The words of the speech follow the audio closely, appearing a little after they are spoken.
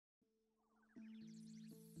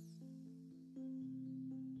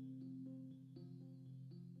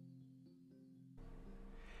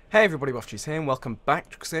Hey everybody, Buffjuice here, and welcome back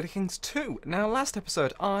to Crusader Kings 2. Now, last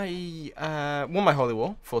episode, I won my Holy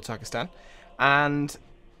War for Turkestan, and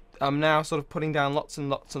I'm now sort of putting down lots and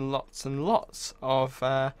lots and lots and lots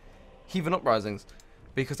of heathen uprisings,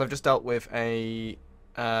 because I've just dealt with a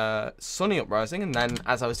Sunni uprising, and then,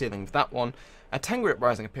 as I was dealing with that one, a Tengri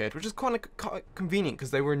uprising appeared, which is quite convenient,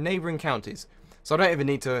 because they were neighbouring counties, so I don't even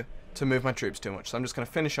need to move my troops too much. So I'm just going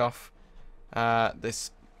to finish off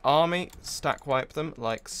this army, stack wipe them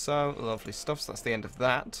like so. Lovely stuff. So that's the end of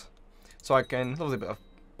that. So I gain a lovely bit of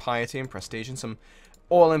piety and prestige and some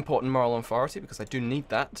all-important moral authority, because I do need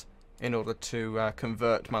that in order to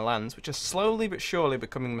convert my lands, which are slowly but surely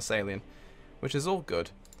becoming Massalian, which is all good.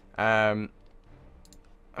 I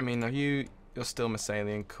mean, you're still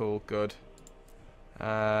Massalian, cool, good.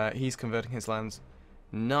 He's converting his lands.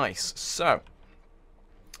 Nice. So,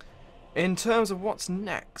 in terms of what's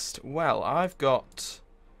next, well, I've got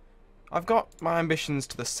my ambitions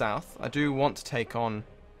to the south. I do want to take on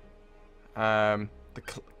the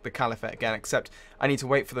Caliphate again, except I need to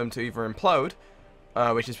wait for them to either implode,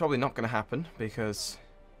 which is probably not going to happen because,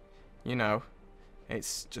 you know,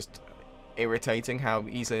 it's just irritating how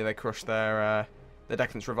easily they crush their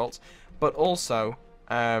decadent revolts. But also,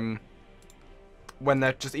 when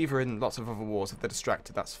they're just either in lots of other wars, if they're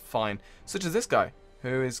distracted, that's fine. Such as this guy,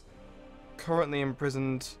 who is currently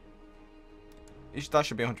imprisoned. That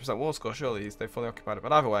should be 100% war score, surely. They've fully occupied it.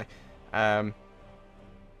 But either way, I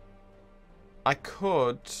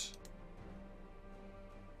could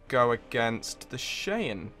go against the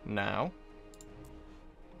Shayan now.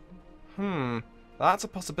 That's a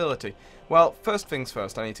possibility. Well, first things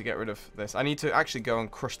first, I need to get rid of this. I need to actually go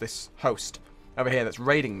and crush this host over here that's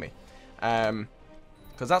raiding me.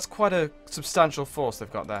 Because that's quite a substantial force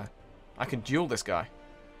they've got there. I can duel this guy.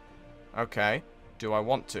 Okay. Do I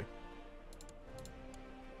want to?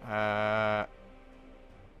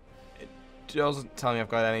 It doesn't tell me I've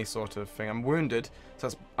got any sort of thing. I'm wounded, so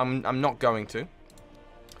I'm not going to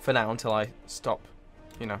for now until I stop,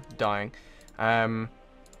 you know, dying. But I'm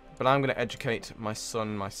going to educate my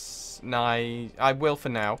son. I will for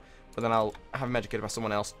now, but then I'll have him educated by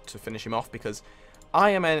someone else to finish him off, because I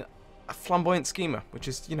am a flamboyant schemer, which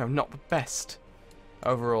is, you know, not the best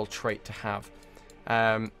overall trait to have.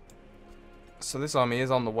 So this army is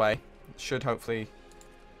on the way. It should hopefully.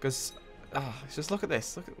 Because, just look at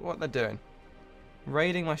this. Look at what they're doing.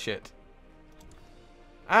 Raiding my shit.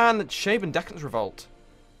 And the Shaiban decadent revolt.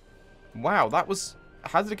 Wow, that was.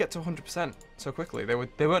 How did it get to 100% so quickly? They were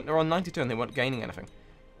on 92 and they weren't gaining anything.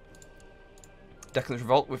 Decadent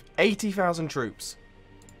revolt with 80,000 troops.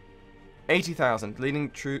 80,000, leading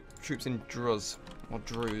troops in Druz or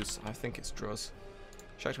Druze. I think it's Druz.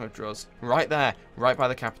 Checking with Druz. Right there, right by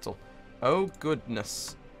the capital. Oh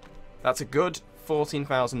goodness, that's a good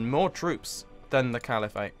 14,000 more troops than the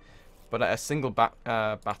Caliphate, but a single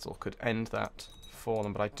battle could end that for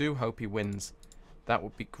them. But I do hope he wins. That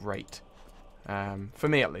would be great, for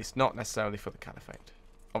me at least, not necessarily for the Caliphate.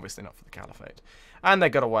 Obviously not for the Caliphate. And they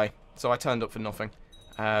got away, so I turned up for nothing.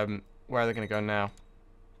 Where are they going to go now?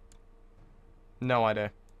 No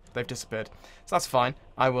idea. They've disappeared, so that's fine.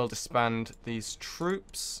 I will disband these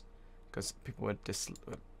troops because people were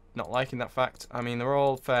not liking that fact. I mean, they're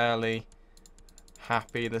all fairly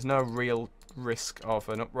happy. There's no real risk of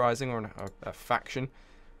an uprising or a faction.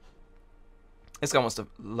 This guy wants to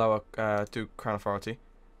lower do crown authority,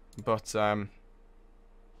 but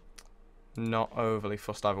not overly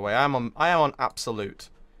fussed either way. I am an absolute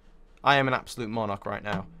monarch right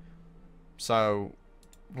now, so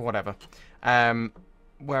whatever.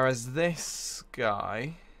 Whereas this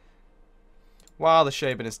guy, while the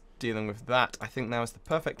Shaiban is dealing with that, I think now is the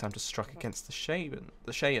perfect time to strike against the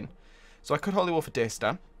Shayan. So I could Holy War for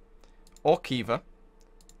Dihistan, or Khiva,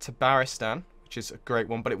 Tabaristan, which is a great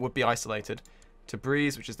one, but it would be isolated,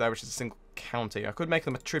 Tabriz, which is there, which is a single county. I could make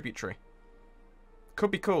them a tributary.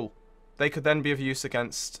 Could be cool. They could then be of use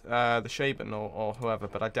against the Shaiban or whoever,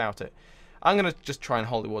 but I doubt it. I'm going to just try and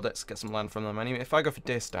Holy War this, get some land from them. Anyway, if I go for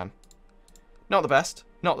Dihistan, not the best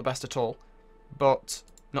at all, but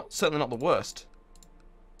certainly not the worst.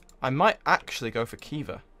 I might actually go for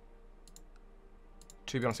Khiva.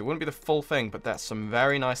 To be honest, it wouldn't be the full thing, but that's some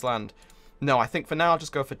very nice land. No, I think for now I'll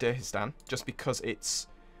just go for Dihistan, just because it's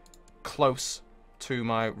close to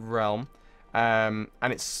my realm, and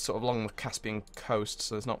it's sort of along the Caspian coast,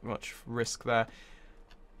 so there's not much risk there.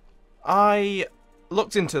 I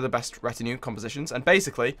looked into the best retinue compositions, and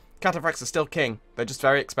basically, Cataphracts are still king. They're just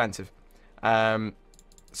very expensive.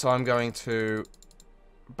 So I'm going to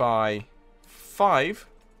buy 5.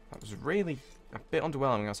 That was really a bit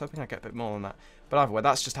underwhelming. I was hoping I'd get a bit more than that. But either way,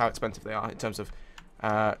 that's just how expensive they are in terms of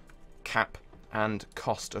cap. and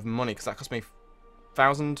cost of money, because that cost me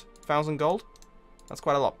 1,000 gold. That's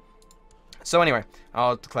quite a lot. So anyway,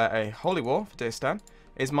 I'll declare a holy war for Dihistan.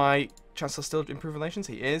 Is my Chancellor still improve relations?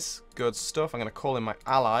 He is. Good stuff. I'm going to call in my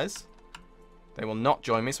allies. They will not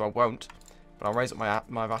join me, so I won't. But I'll raise up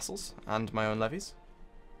my vassals and my own levies.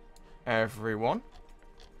 Everyone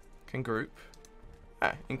can group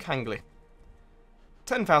in Kangli.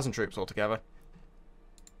 10,000 troops altogether.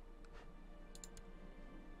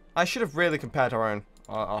 I should have really compared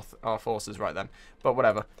our forces right then, but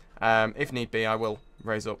whatever. If need be, I will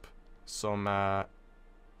raise up some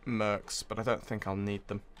mercs, but I don't think I'll need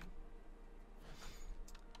them.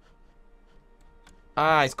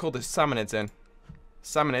 Ah, he's called the Samanids in.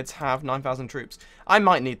 Samanids have 9,000 troops. I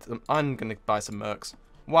might need them. I'm going to buy some mercs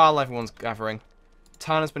while everyone's gathering.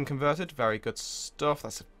 Tarn has been converted. Very good stuff.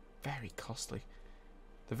 That's very costly.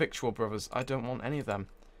 The Victual Brothers. I don't want any of them.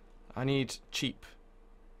 I need cheap.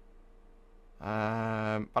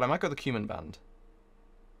 But I might go the Cuman Band.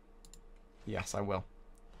 Yes, I will.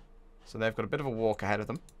 So they've got a bit of a walk ahead of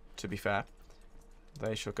them, to be fair.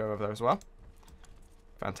 They shall go over there as well.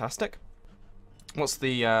 Fantastic. What's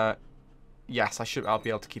the... yes, I'll be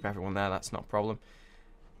able to keep everyone there. That's not a problem.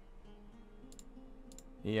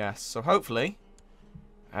 Yes, so hopefully...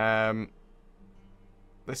 this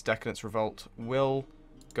Decadence Revolt will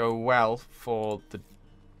go well for the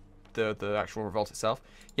actual revolt itself.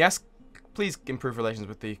 Yes, please improve relations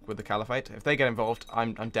with the Caliphate. If they get involved,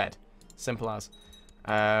 I'm dead. Simple as.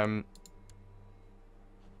 I'm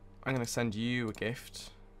going to send you a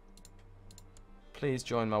gift. Please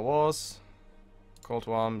join my wars. Call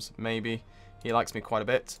to arms, maybe. He likes me quite a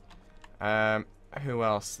bit. Who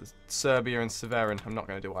else? There's Serbia and Severin. I'm not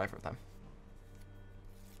going to do either of them.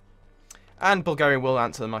 And Bulgaria will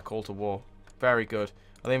answer my call to war. Very good.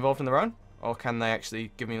 Are they involved in their own? Or can they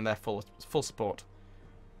actually give me their full support?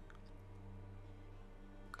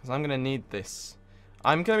 Because I'm going to need this.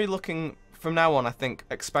 I'm going to be looking, from now on, I think,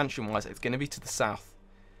 expansion-wise, it's going to be to the south.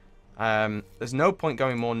 There's no point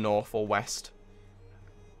going more north or west.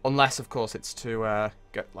 Unless, of course, it's to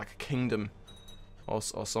get, like, a kingdom or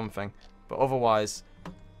something. But otherwise,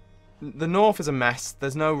 the north is a mess.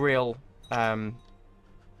 There's no real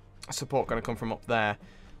support going to come from up there.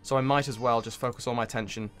 So I might as well just focus all my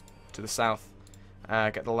attention to the south.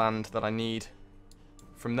 Get the land that I need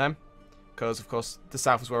from them. Because, of course, the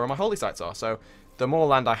south is where all my holy sites are. So the more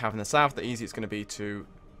land I have in the south, the easier it's going to be to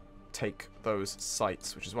take those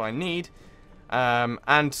sites, which is what I need.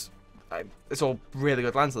 It's all really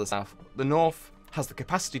good land to the south. The north has the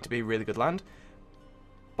capacity to be really good land,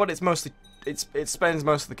 but it's mostly it spends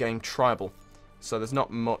most of the game tribal, so there's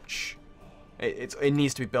not much. It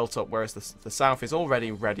needs to be built up, whereas the south is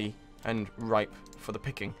already ready and ripe for the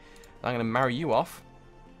picking. I'm going to marry you off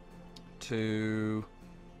to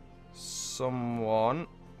someone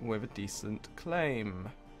with a decent claim,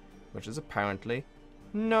 which is apparently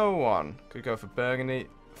no one. Could go for Burgundy.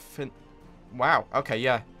 Wow. Okay,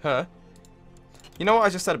 yeah, her. You know what I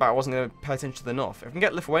just said about I wasn't going to pay attention to the north? If I can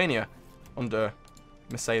get Lithuania under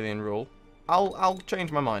Messalian rule, I'll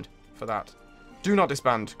change my mind for that. Do not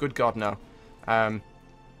disband. Good God, no.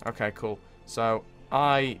 Okay, cool. So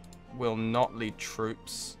I will not lead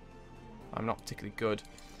troops. I'm not particularly good,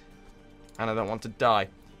 and I don't want to die.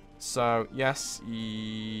 So yes,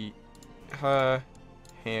 her,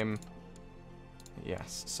 him.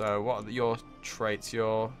 Yes. So what are your traits?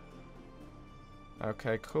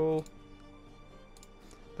 Okay, cool.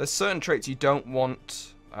 There's certain traits you don't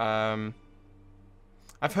want. I've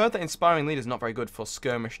heard that inspiring leader is not very good for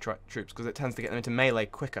skirmish troops because it tends to get them into melee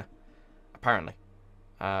quicker, apparently.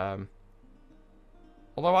 Although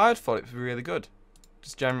I had thought it was really good.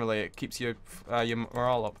 Just generally, it keeps your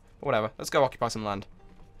morale up. But whatever. Let's go occupy some land.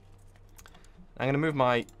 I'm going to move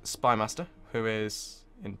my spy master, who is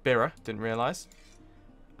in Bira. Didn't realise.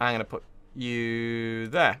 I'm going to put you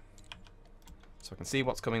there, so I can see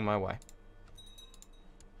what's coming my way.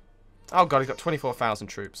 Oh god, he's got 24,000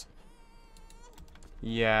 troops.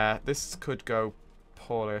 Yeah, this could go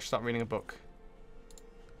poorly. I should start reading a book.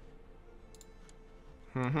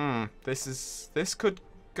 This could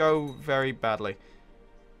go very badly.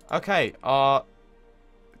 Okay, the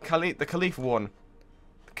Caliph won.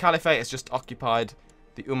 The Caliphate has just occupied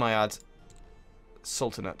the Umayyad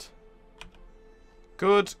Sultanate.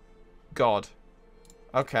 Good God.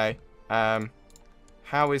 Okay.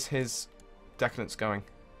 How is his decadence going?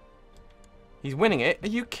 He's winning it? Are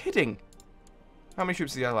you kidding? How many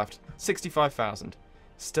troops does he have left? 65,000.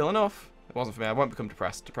 Still enough. It wasn't for me. I won't become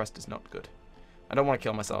depressed. Depressed is not good. I don't want to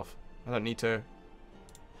kill myself. I don't need to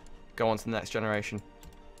go on to the next generation.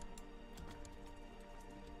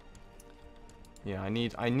 Yeah, I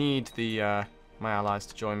need the my allies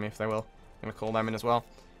to join me if they will. I'm going to call them in as well.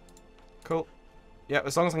 Cool. Yeah,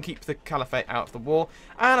 as long as I can keep the caliphate out of the war.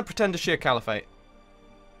 And I pretend to sheer caliphate.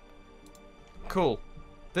 Cool.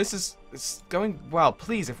 This is it's going well.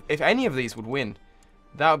 Please, if any of these would win,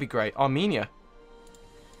 that would be great. Armenia.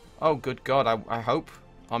 Oh, good God. I hope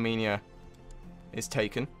Armenia is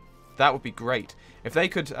taken. That would be great. If they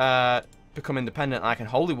could become independent and I can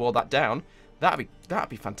holy war that down, that'd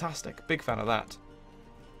be fantastic. Big fan of that.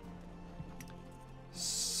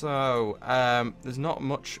 So, there's not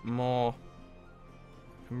much more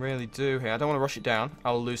I can really do here. I don't want to rush it down.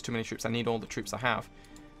 I'll lose too many troops. I need all the troops I have.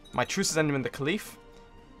 My truce is ending with the Caliph.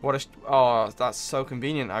 Oh, that's so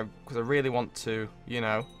convenient. Because I really want to, you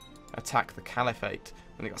know, attack the Caliphate.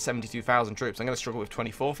 And they got 72,000 troops. I'm going to struggle with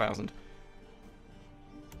 24,000.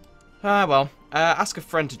 Ah, well. Ask a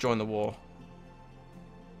friend to join the war.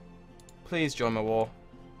 Please join my war.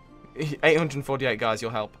 848 guys,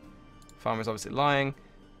 you'll help. Farmer's obviously lying.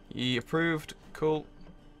 Ye approved. Cool.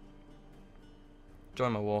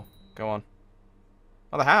 Join my war. Go on.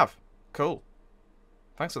 Oh, they have. Cool.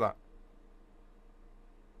 Thanks for that.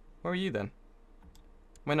 Where are you then?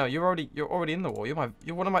 Wait, no, you're already in the war.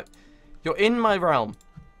 You're in my realm.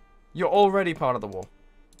 You're already part of the war.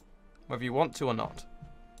 Whether you want to or not.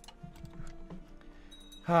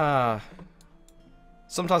 Ah.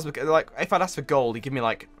 Sometimes, like, if I'd ask for gold, he'd give me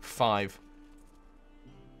like 5.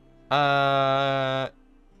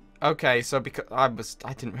 Okay, so because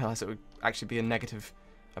I didn't realise it would actually be a negative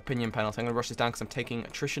opinion penalty. I'm gonna rush this down because I'm taking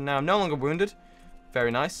attrition now. I'm no longer wounded.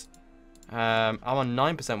 Very nice. I'm on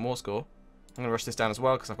 9% war score. I'm gonna rush this down as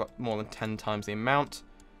well because I've got more than 10 times the amount.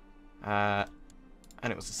 And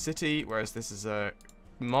it was a city, whereas this is a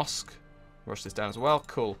mosque. Rush this down as well.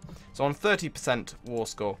 Cool. So on 30% war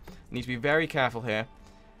score. Need to be very careful here.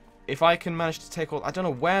 If I can manage to take all, I don't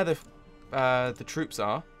know where the troops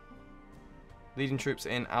are. Leading troops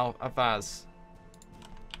in Al-Avaz.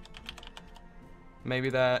 Maybe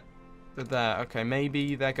they're there. Okay,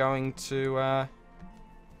 maybe they're going to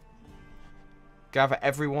gather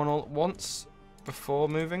everyone all at once before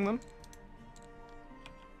moving them.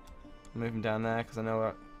 Move them down there because I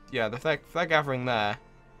know. Yeah, if they're gathering there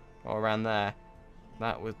or around there,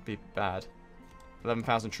 that would be bad.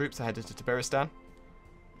 11,000 troops are headed to Dihistan.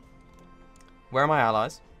 Where are my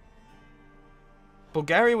allies?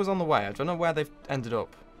 Bulgaria was on the way. I don't know where they've ended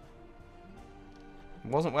up. It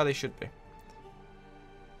wasn't where they should be.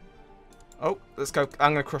 Oh, let's go.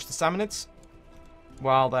 I'm going to crush the Samanids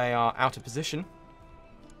while they are out of position.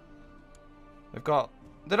 They don't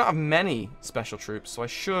have many special troops, so I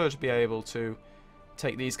should be able to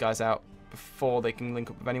take these guys out before they can link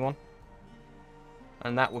up with anyone.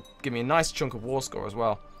 And that will give me a nice chunk of war score as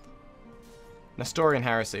well. Nestorian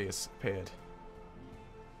heresy has appeared.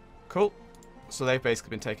 Cool. So they've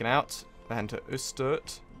basically been taken out. They're heading to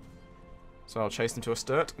Usturt. So I'll chase them to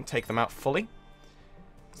Usturt and take them out fully.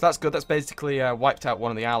 So that's good. That's basically wiped out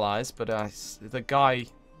one of the allies. But the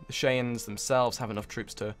Shayans themselves have enough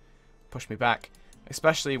troops to push me back.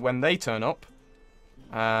 Especially when they turn up.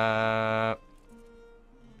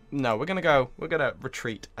 No, we're going to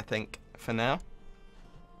retreat, I think, for now.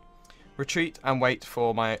 Retreat and wait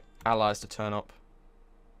for my allies to turn up.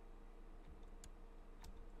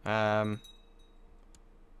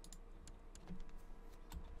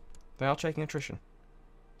 They are taking attrition.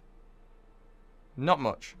 Not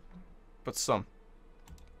much, but some.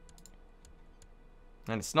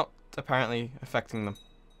 And it's not apparently affecting them.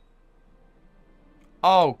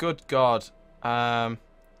 Oh, good God.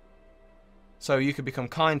 So you could become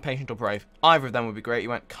kind, patient, or brave. Either of them would be great. You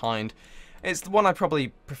went kind. It's the one I probably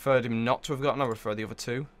preferred him not to have gotten. I prefer the other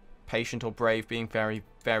two. Patient or brave being very,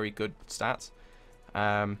 very good stats.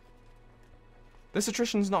 This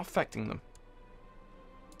attrition's not affecting them.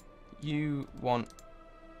 You want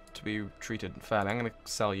to be treated fairly. I'm going to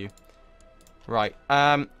sell you. Right.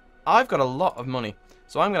 I've got a lot of money.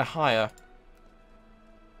 So I'm going to hire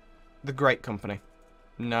the Great Company.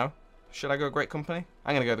 No. Should I go Great Company?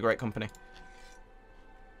 I'm going to go the Great Company.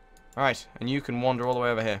 Alright. And you can wander all the way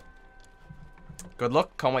over here. Good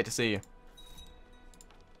luck. Can't wait to see you.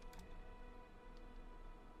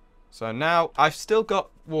 So now I've still got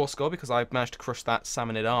war score because I've managed to crush that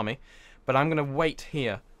Samanid army. But I'm going to wait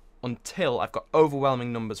here until I've got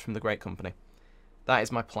overwhelming numbers from the Great Company. That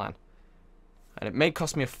is my plan. And it may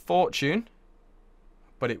cost me a fortune,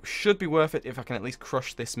 but it should be worth it if I can at least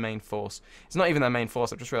crush this main force. It's not even their main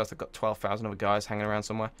force. I've just realised I've got 12,000 other guys hanging around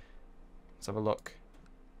somewhere. Let's have a look.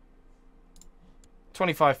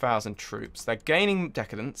 25,000 troops. They're gaining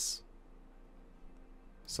decadence.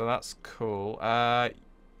 So that's cool. I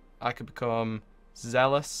could become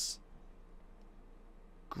zealous,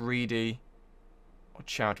 greedy, Or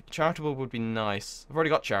charitable. Charitable would be nice. I've already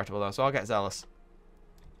got charitable though, so I'll get zealous.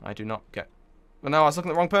 I do not get... Well, no, I was looking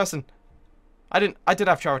at the wrong person. I did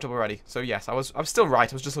have charitable already, so yes, I was still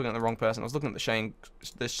right. I was just looking at the wrong person. I was looking at the Shayan,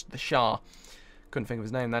 the Shah. Couldn't think of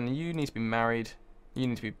his name then. You need to be married. You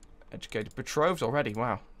need to be educated. Betrothed already.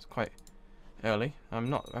 Wow, it's quite early. I'm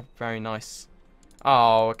not very nice.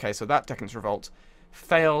 Oh, okay, so that decadent revolt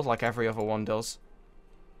failed like every other one does.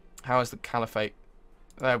 How is the caliphate?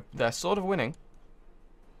 They're sort of winning.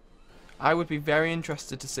 I would be very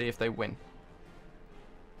interested to see if they win.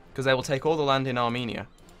 Because they will take all the land in Armenia,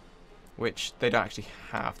 which they don't actually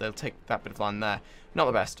have. They'll take that bit of land there. Not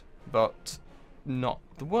the best, but not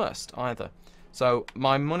the worst either. So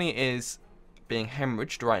my money is being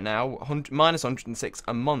hemorrhaged right now. Minus 106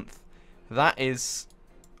 a month. That is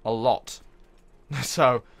a lot.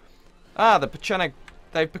 So, the Pechene,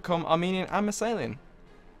 they've become Armenian and Massalian.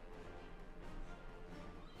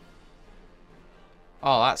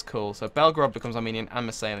 Oh, that's cool. So Belgorod becomes Armenian and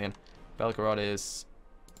Massalian. Belgorod is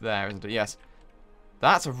there, isn't it? Yes.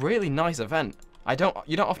 That's a really nice event. You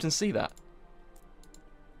don't often see that.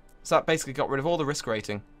 So that basically got rid of all the risk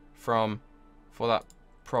rating for that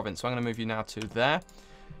province. So I'm going to move you now to there.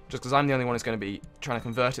 Just because I'm the only one who's going to be trying to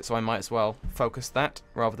convert it, so I might as well focus that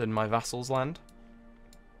rather than my vassal's land.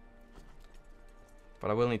 But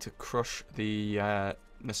I will need to crush the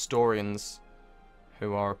Nestorians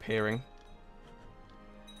who are appearing.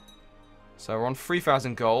 So we're on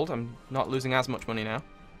 3,000 gold. I'm not losing as much money now.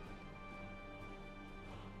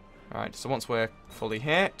 Alright, so once we're fully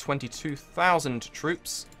here, 22,000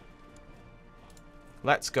 troops.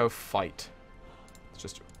 Let's go fight. Let's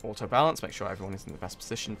just auto-balance, make sure everyone is in the best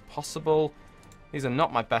position possible. These are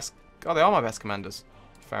not my best... Oh, they are my best commanders.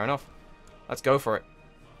 Fair enough. Let's go for it.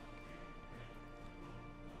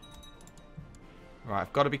 Right,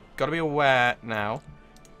 I've got to be aware now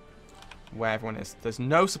where everyone is. There's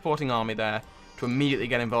no supporting army there to immediately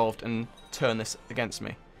get involved and turn this against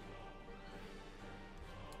me.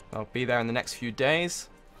 I'll be there in the next few days.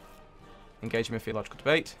 Engaging in theological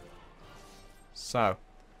debate. So,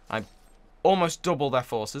 I almost double their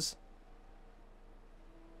forces.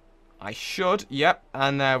 I should, yep,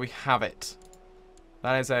 and there we have it.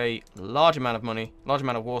 That is a large amount of money, large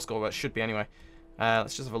amount of war score, well, it should be anyway.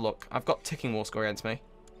 Let's just have a look. I've got ticking war score against me.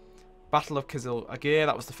 Battle of Kizil Agir,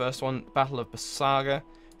 that was the first one. Battle of Basaga,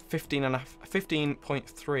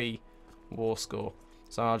 15.3 war score.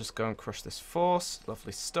 So I'll just go and crush this force.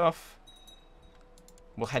 Lovely stuff.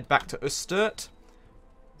 We'll head back to Usturt.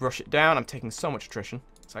 Rush it down. I'm taking so much attrition.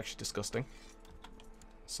 It's actually disgusting.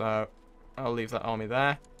 So I'll leave that army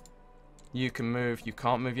there. You can move. You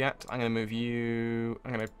can't move yet. I'm going to move you.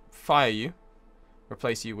 I'm going to fire you.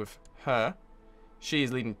 Replace you with her. She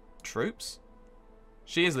is leading troops.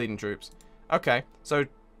 She is leading troops. Okay. So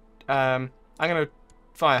I'm going to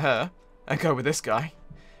fire her and go with this guy.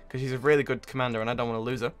 Because she's a really good commander and I don't want to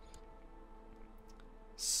lose her.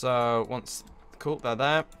 So, once... Cool, they're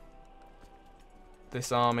there.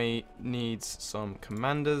 This army needs some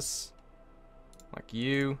commanders. Like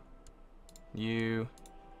you. You.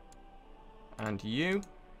 And you.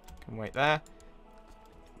 Can wait there.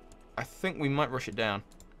 I think we might rush it down.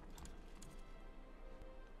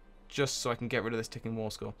 Just so I can get rid of this ticking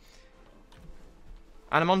war score.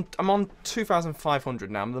 And I'm on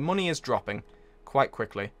 2,500 now. The money is dropping quite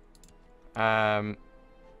quickly. They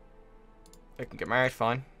can get married,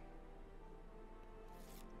 fine.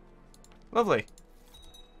 Lovely.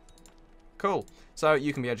 Cool. So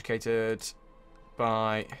you can be educated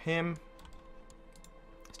by him.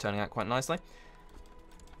 It's turning out quite nicely.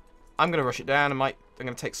 I'm going to rush it down. I'm going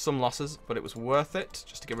to take some losses, but it was worth it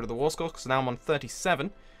just to get rid of the war score, because now I'm on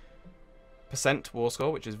 37% war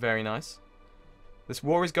score, which is very nice. This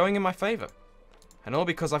war is going in my favour. And all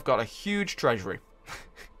because I've got a huge treasury.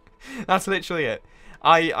 That's literally it.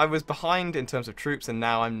 I was behind in terms of troops, and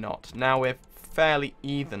now I'm not. Now we're fairly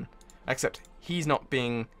even. Except he's not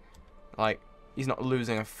being, like, he's not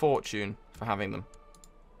losing a fortune for having them.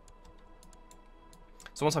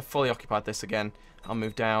 So once I've fully occupied this again, I'll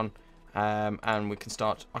move down, and we can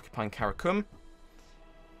start occupying Karakum.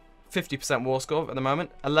 50% war score at the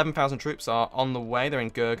moment. 11,000 troops are on the way. They're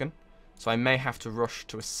in Gurgen. So I may have to rush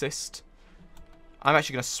to assist. I'm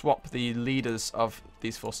actually going to swap the leaders of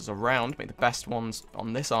these forces around, make the best ones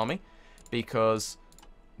on this army, because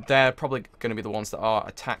they're probably going to be the ones that are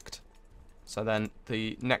attacked. So then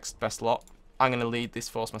the next best lot, I'm going to lead this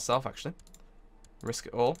force myself, actually. Risk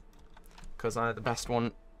it all, because I had the best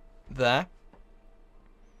one there.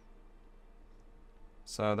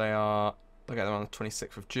 So they are, look at them on the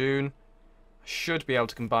 26th of June. I should be able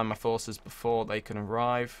to combine my forces before they can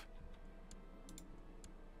arrive.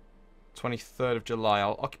 23rd of July.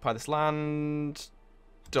 I'll occupy this land.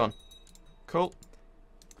 Done. Cool.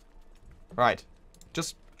 Right.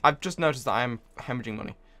 I've just noticed that I am hemorrhaging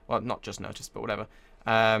money. Well, not just noticed, but whatever.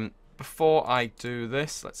 Before I do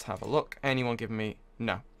this, let's have a look. Anyone giving me...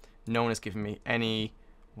 No. No one has given me any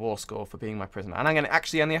war score for being my prisoner. And I'm going to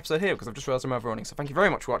actually end the episode here because I've just realised I'm overrunning. So thank you very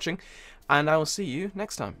much for watching, and I will see you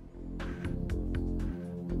next time.